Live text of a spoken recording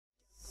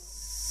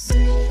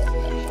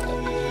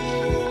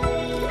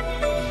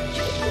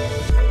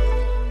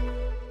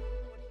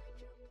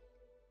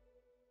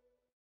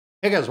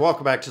Hey guys,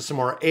 welcome back to some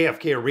more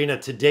AFK Arena.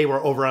 Today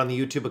we're over on the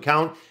YouTube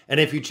account, and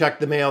if you check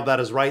the mail, that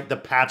is right, the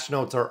patch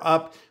notes are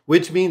up,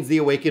 which means the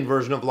awakened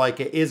version of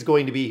Lyca is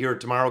going to be here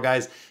tomorrow,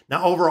 guys.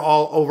 Now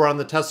overall, over on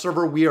the test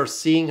server, we are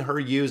seeing her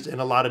used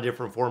in a lot of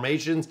different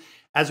formations.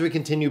 As we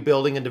continue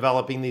building and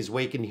developing these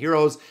awakened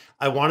heroes,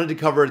 I wanted to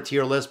cover a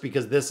tier list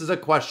because this is a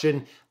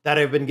question that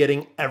I've been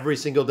getting every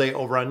single day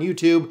over on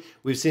YouTube.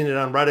 We've seen it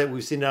on Reddit,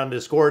 we've seen it on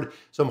Discord,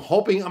 so I'm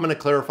hoping I'm going to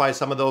clarify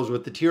some of those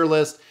with the tier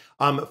list.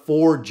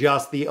 For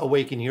just the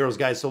Awakened Heroes,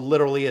 guys. So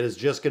literally it is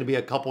just going to be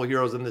a couple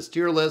heroes in this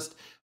tier list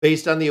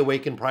based on the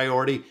Awakened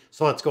priority.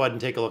 So let's go ahead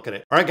and take a look at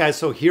it. All right, guys,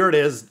 so here it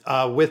is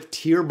with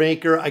Tier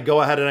Maker. I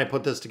go ahead and I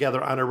put this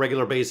together on a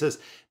regular basis.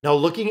 Now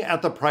looking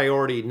at the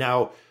priority,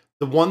 now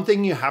the one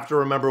thing you have to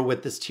remember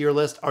with this tier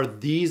list are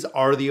these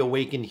are the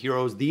Awakened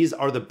heroes. These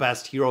are the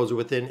best heroes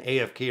within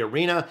AFK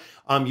Arena,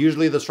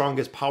 usually the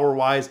strongest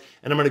power-wise.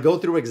 And I'm going to go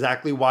through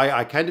exactly why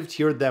I kind of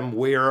tiered them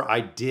where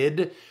I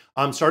did.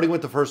 Starting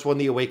with the first one,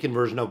 the Awakened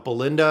version of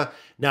Belinda.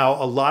 Now,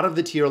 a lot of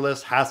the tier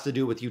list has to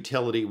do with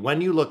utility.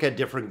 When you look at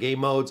different game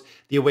modes,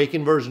 the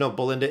Awakened version of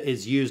Belinda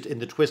is used in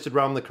the Twisted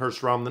Realm, the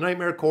Cursed Realm, the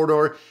Nightmare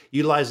Corridor,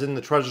 utilized in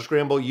the Treasure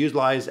Scramble,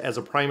 utilized as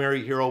a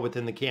primary hero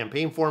within the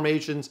campaign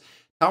formations,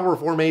 tower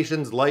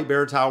formations, Light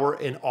Bear Tower,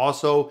 and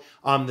also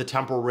the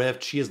Temporal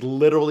Rift. She is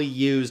literally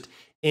used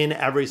in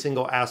every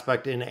single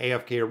aspect in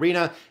AFK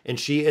Arena, and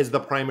she is the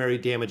primary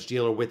damage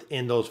dealer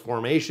within those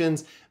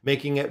formations,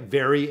 making it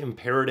very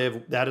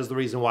imperative. That is the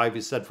reason why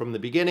I've said from the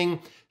beginning,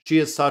 she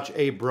is such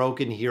a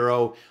broken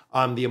hero.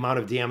 The amount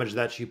of damage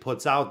that she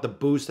puts out, the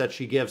boost that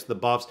she gives, the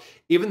buffs,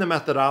 even the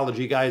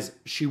methodology, guys,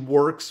 she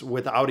works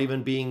without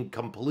even being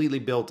completely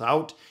built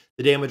out.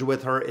 The damage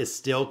with her is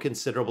still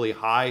considerably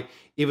high,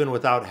 even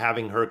without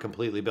having her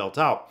completely built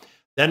out.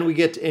 Then we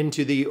get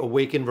into the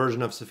Awakened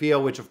version of Sophia,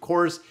 which of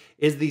course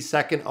is the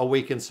second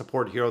Awakened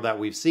support hero that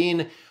we've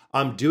seen.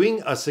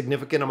 Doing a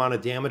significant amount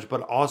of damage,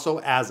 but also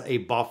as a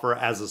buffer,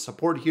 as a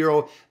support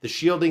hero, the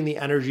shielding, the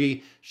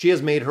energy. She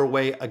has made her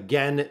way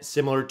again,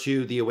 similar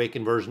to the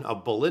Awakened version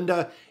of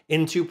Belinda,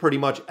 into pretty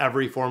much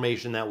every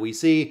formation that we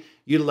see.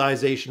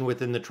 Utilization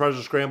within the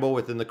Treasure Scramble,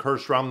 within the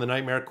Cursed Realm, the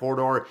Nightmare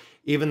Corridor,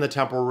 even the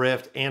Temporal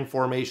Rift, and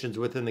formations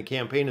within the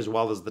campaign, as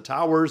well as the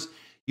towers.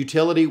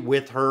 Utility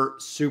with her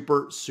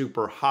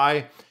super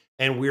high,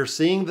 and we're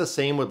seeing the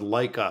same with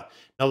Lyca.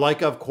 Now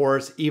Lyca, of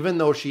course, even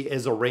though she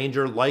is a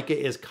ranger, Lyca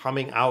is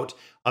coming out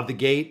of the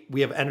gate.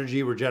 We have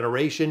energy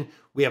regeneration,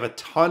 we have a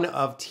ton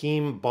of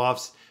team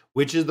buffs,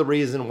 which is the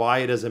reason why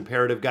it is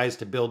imperative, guys,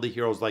 to build the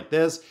heroes like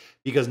this,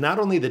 because not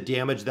only the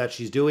damage that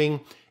she's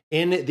doing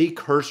in the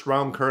Cursed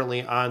Realm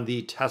currently on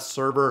the test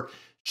server,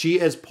 she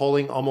is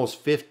pulling almost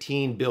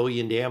 15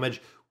 billion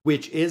damage,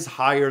 which is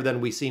higher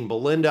than we've seen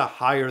Belinda,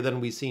 higher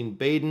than we've seen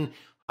Baden,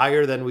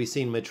 higher than we've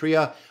seen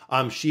Matria.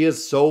 She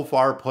is so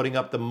far putting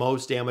up the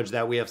most damage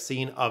that we have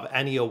seen of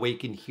any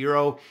Awakened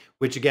hero,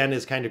 which again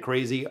is kind of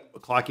crazy,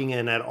 clocking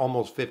in at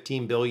almost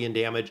 15 billion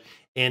damage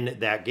in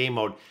that game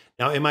mode.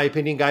 Now, in my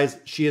opinion, guys,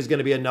 she is going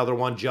to be another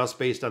one just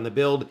based on the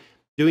build,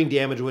 doing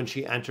damage when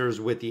she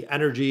enters with the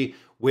energy,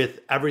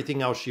 with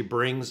everything else she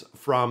brings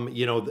from,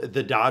 you know,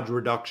 the dodge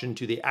reduction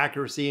to the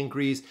accuracy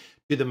increase,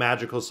 to the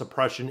magical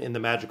suppression in the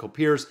magical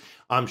pierce.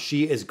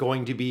 She is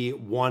going to be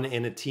one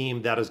in a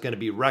team that is going to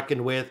be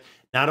reckoned with.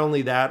 Not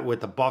only that,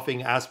 with the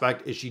buffing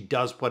aspect, is she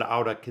does put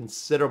out a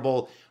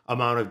considerable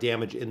amount of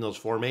damage in those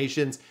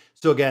formations.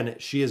 So again,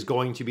 she is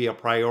going to be a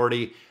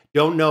priority.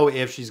 Don't know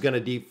if she's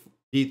going to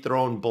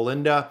dethrone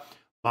Belinda.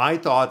 My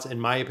thoughts, in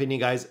my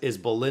opinion, guys, is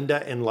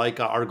Belinda and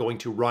Lyca are going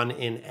to run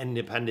in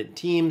independent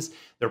teams.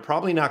 They're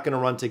probably not going to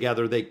run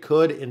together. They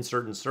could in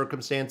certain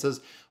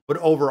circumstances, but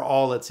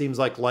overall, it seems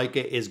like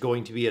Lyca is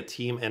going to be a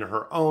team in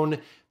her own.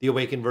 The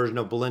Awakened version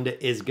of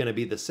Belinda is going to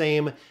be the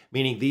same,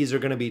 meaning these are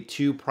going to be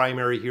two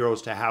primary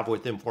heroes to have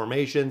within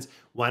formations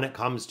when it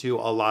comes to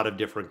a lot of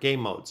different game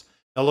modes.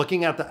 Now,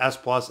 looking at the S+,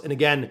 and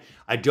again,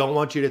 I don't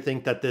want you to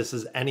think that this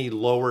is any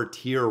lower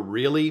tier,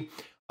 really.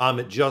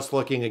 Just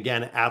looking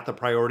again at the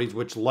priorities,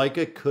 which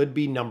Lyca could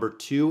be number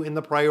 2 in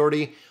the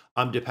priority,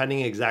 depending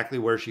exactly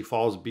where she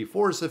falls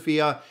before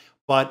Sophia,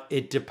 but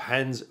it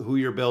depends who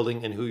you're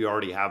building and who you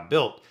already have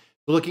built.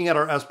 So looking at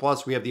our S+,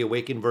 we have the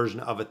Awakened version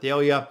of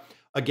Athalia.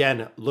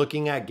 Again,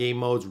 looking at game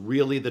modes,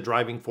 really the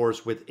driving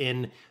force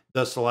within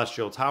the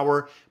Celestial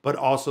Tower, but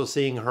also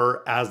seeing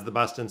her as the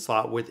best in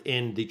slot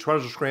within the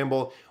Treasure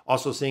Scramble,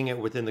 also seeing it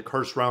within the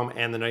Cursed Realm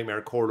and the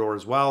Nightmare Corridor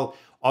as well.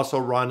 Also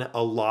run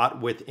a lot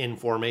within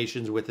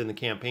formations, within the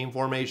campaign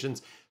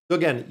formations. So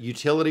again,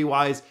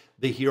 utility-wise,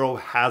 the hero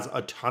has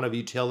a ton of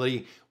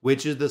utility,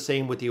 which is the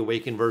same with the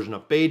Awakened version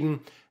of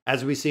Baden.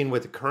 As we've seen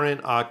with the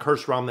current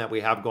Cursed Realm that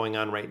we have going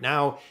on right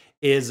now,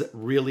 is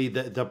really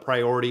the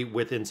priority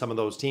within some of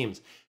those teams.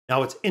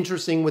 Now, it's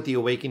interesting with the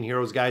Awakened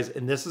heroes, guys,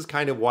 and this is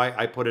kind of why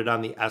I put it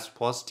on the S+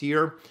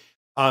 tier,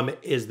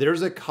 is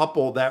there's a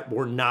couple that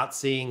we're not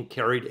seeing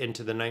carried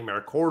into the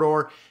Nightmare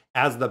Corridor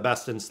as the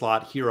best in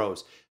slot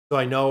heroes. So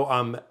I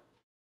know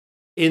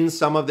in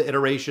some of the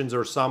iterations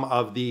or some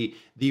of the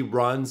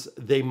runs,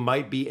 they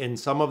might be in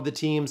some of the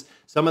teams.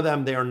 Some of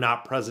them, they are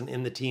not present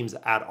in the teams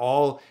at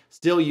all.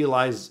 Still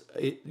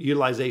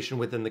utilization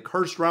within the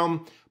cursed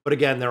realm. But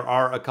again, there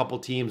are a couple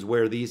teams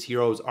where these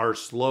heroes are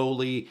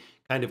slowly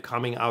kind of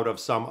coming out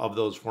of some of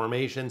those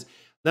formations.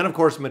 Then, of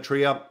course,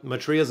 Matria.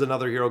 Matria is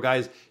another hero,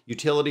 guys.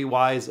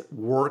 Utility-wise,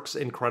 works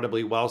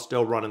incredibly well,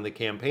 still running the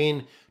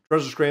campaign.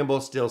 Treasure Scramble,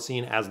 still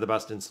seen as the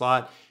best in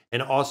slot.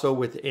 And also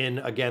within,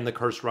 again, the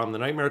Cursed Realm, the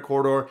Nightmare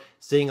Corridor,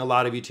 seeing a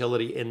lot of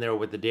utility in there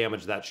with the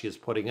damage that she is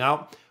putting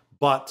out.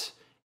 But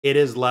it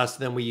is less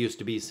than we used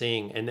to be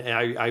seeing. And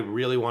I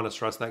really want to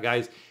stress that,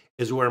 guys,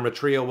 is where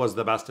Matria was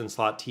the best in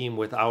slot team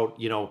without,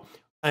 you know,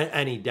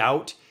 any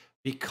doubt.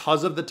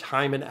 Because of the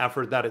time and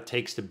effort that it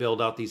takes to build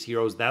out these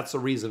heroes, that's the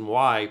reason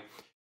why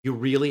you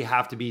really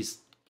have to be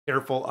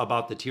careful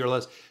about the tier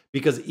list.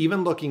 Because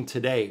even looking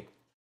today,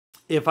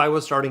 if I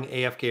was starting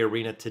AFK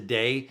Arena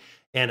today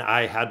and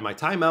I had my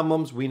time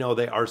emblems, we know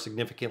they are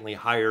significantly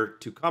higher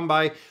to come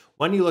by.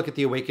 When you look at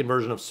the Awakened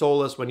version of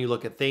Solus, when you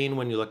look at Thane,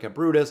 when you look at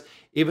Brutus,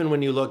 even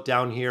when you look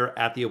down here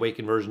at the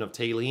Awakened version of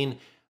Taylene,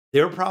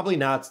 they're probably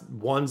not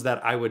ones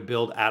that I would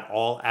build at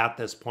all at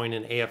this point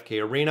in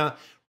AFK Arena.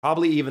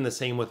 Probably even the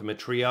same with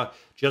Matria,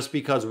 just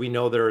because we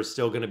know there is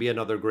still going to be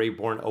another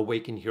Graveborn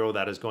Awakened hero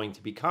that is going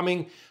to be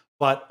coming.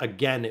 But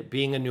again,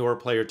 being a newer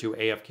player to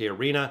AFK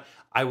Arena,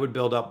 I would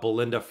build up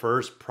Belinda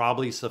first,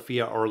 probably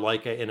Sophia or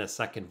Lyca in a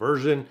second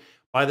version.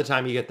 By the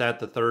time you get that,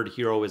 the third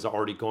hero is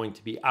already going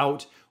to be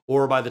out.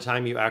 Or by the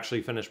time you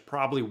actually finish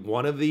probably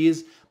one of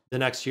these, the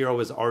next hero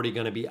is already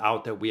going to be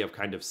out that we have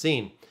kind of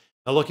seen.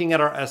 Now, looking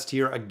at our S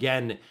tier,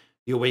 again,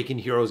 the Awakened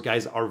heroes,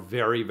 guys, are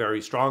very,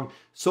 very strong.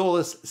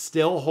 Solus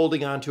still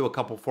holding on to a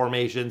couple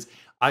formations.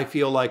 I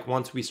feel like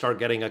once we start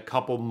getting a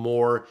couple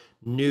more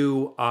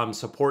new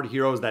support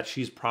heroes that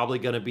she's probably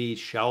going to be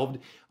shelved.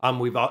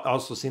 We've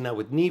also seen that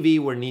with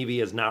Neve, where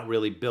Neve is not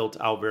really built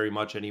out very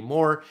much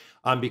anymore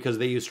because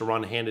they used to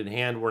run hand in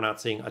hand. We're not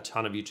seeing a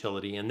ton of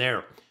utility in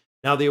there.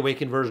 Now, the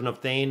Awakened version of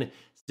Thane,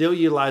 still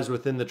utilized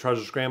within the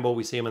Treasure Scramble.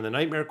 We see him in the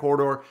Nightmare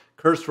Corridor.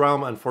 Cursed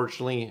Realm,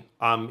 unfortunately,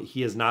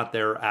 he is not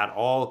there at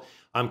all.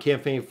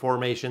 Campaign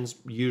formations,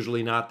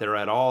 usually not there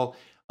at all.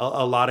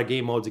 A lot of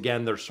game modes,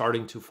 again, they're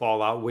starting to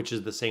fall out, which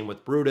is the same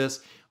with Brutus.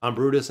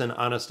 Brutus and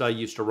Anasta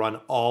used to run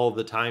all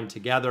the time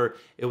together.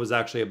 It was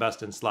actually a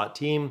best in slot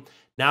team.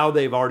 Now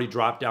they've already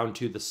dropped down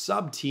to the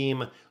sub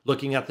team,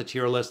 looking at the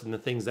tier list and the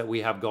things that we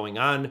have going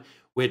on,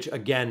 which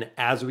again,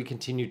 as we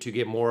continue to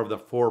get more of the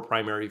 4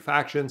 primary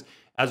factions,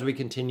 as we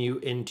continue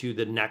into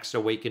the next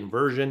Awakened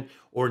version,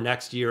 or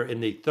next year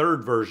in the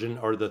third version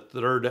or the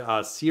third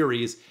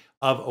series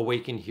of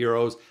Awakened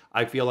heroes,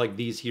 I feel like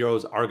these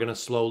heroes are going to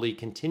slowly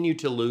continue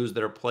to lose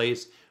their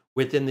place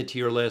within the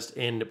tier list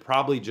and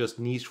probably just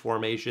niche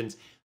formations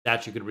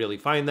that you could really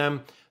find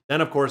them. Then,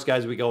 of course,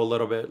 guys, we go a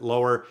little bit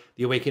lower.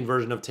 The Awakened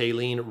version of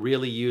Taylene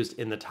really used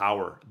in the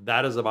tower.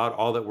 That is about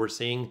all that we're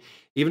seeing.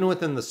 Even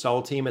within the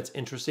stall team, it's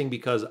interesting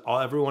because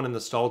everyone in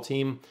the stall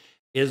team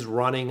is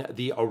running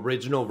the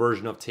original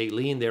version of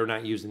Taylene. They're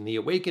not using the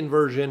Awakened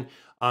version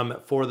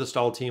for the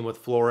stall team with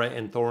Flora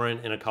and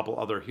Thorin and a couple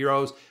other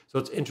heroes. So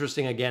it's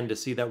interesting, again, to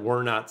see that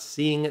we're not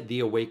seeing the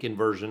Awakened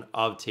version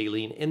of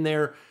Taylene in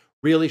there.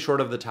 Really short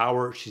of the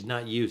tower. She's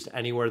not used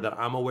anywhere that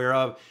I'm aware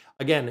of.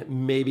 Again,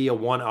 maybe a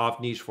one-off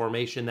niche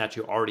formation that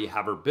you already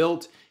have her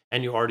built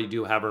and you already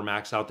do have her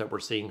maxed out, that we're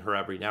seeing her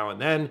every now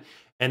and then.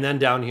 And then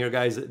down here,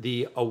 guys,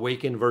 the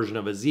Awakened version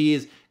of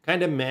Aziz,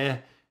 kind of meh,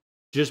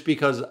 just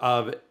because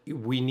of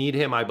we need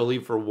him, I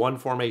believe, for one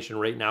formation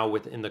right now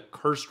within the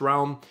Cursed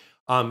Realm.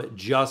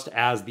 Just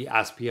as the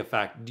SP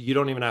effect. You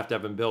don't even have to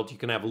have him built. You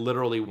can have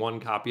literally one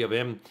copy of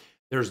him.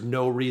 There's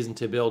no reason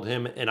to build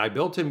him. And I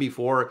built him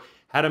before,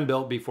 had him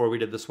built before we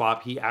did the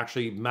swap. He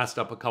actually messed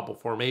up a couple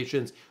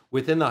formations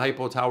within the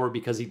Hypo Tower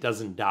because he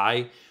doesn't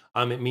die.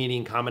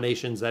 Meaning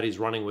combinations that he's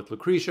running with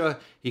Lucretia,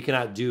 he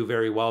cannot do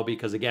very well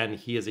because, again,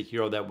 he is a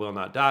hero that will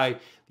not die.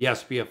 The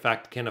SP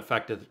effect can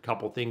affect a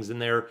couple things in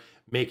there,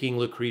 making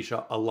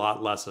Lucretia a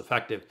lot less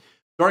effective.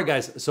 All right,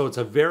 guys, so it's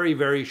a very,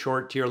 very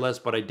short tier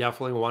list, but I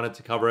definitely wanted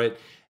to cover it.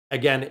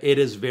 Again, it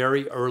is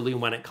very early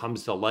when it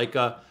comes to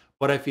Lyca,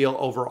 but I feel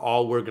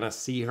overall we're going to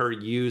see her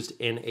used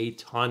in a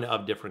ton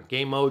of different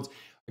game modes.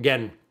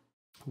 Again,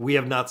 we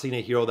have not seen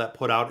a hero that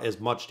put out as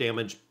much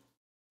damage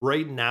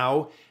right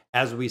now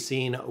as we've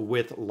seen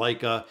with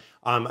Lyca.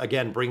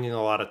 Again, bringing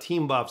a lot of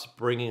team buffs,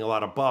 bringing a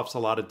lot of buffs, a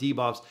lot of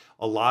debuffs,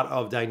 a lot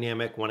of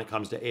dynamic when it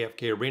comes to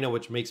AFK Arena,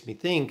 which makes me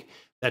think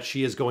that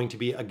she is going to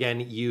be, again,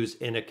 used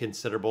in a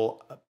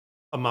considerable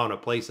amount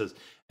of places.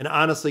 And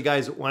honestly,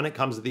 guys, when it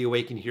comes to the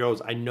Awakened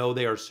heroes, I know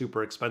they are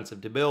super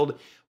expensive to build,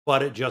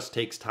 but it just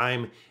takes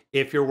time.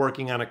 If you're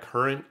working on a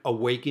current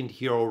Awakened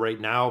hero right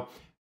now,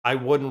 I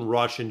wouldn't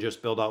rush and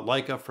just build out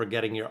Lyca,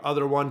 forgetting your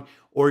other one,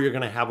 or you're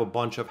going to have a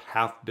bunch of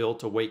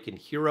half-built Awakened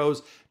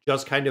heroes.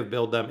 Just kind of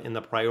build them in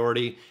the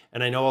priority.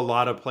 And I know a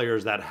lot of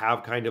players that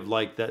have kind of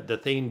like the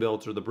Thane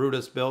built or the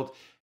Brutus built,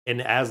 and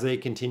as they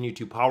continue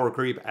to power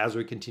creep, as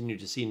we continue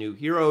to see new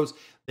heroes,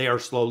 they are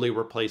slowly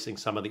replacing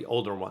some of the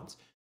older ones.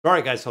 All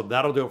right, guys, so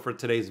that'll do it for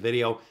today's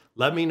video.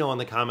 Let me know in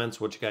the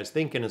comments what you guys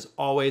think. And as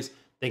always,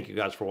 thank you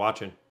guys for watching.